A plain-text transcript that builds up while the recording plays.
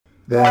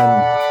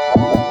Then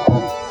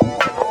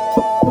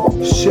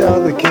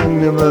shall the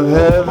kingdom of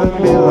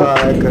heaven be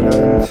likened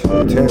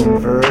unto 10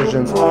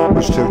 virgins,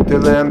 which took their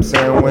lamps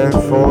and went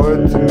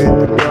forth to meet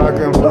the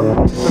bridegroom.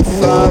 But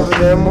 5 of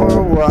them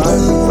were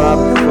wise and 5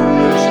 were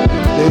foolish.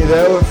 They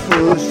that were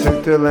foolish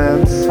took their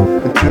lamps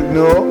and took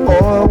no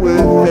oil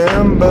with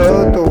them,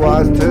 but the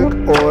wise took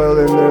oil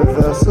in their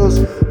vessels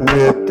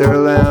with their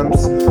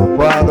lamps.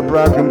 While the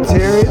bridegroom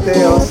tarried,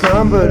 they all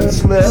slumbered and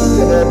slept,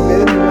 and at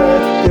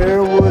midnight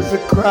there was a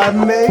cry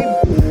made,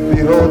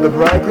 Behold, the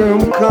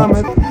bridegroom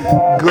cometh,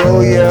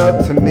 go ye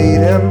out to meet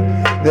him.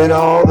 Then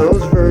all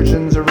those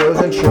virgins arose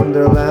and trimmed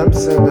their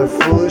lamps, and the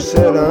foolish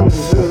said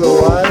unto the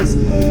wise,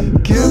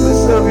 Give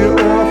us of your oil,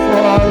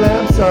 for our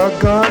lamps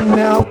are gone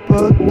now.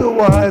 But the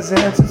wise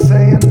answered,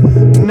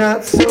 saying,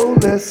 Not so,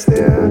 lest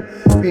there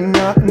be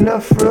not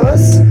enough for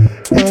us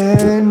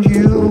and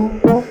you.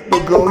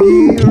 But go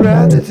ye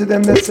rather to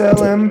them that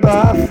sell and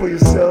buy for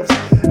yourselves.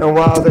 And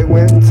while they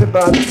went to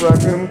buy, the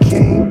bridegroom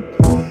came,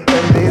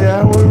 and they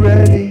that were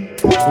ready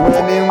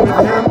went in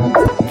with him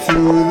to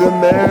the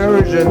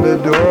marriage, and the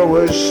door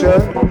was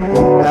shut.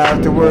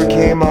 Afterward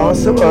came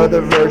also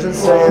other virgins,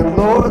 saying,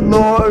 Lord,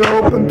 Lord,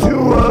 open to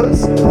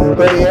us.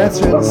 But he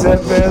answered and said,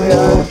 Verily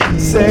I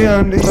say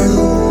unto you,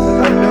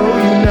 I know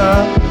you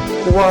not.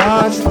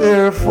 Watch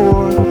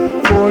therefore,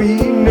 for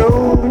ye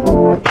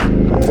know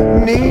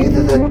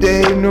neither the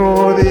day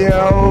nor the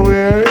hour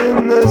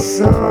wherein the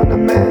Son of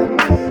Man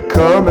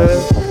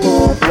cometh.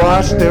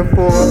 Watch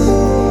therefore,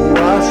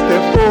 watch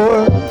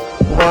therefore,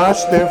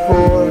 watch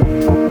therefore.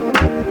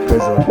 Praise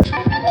the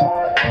Lord.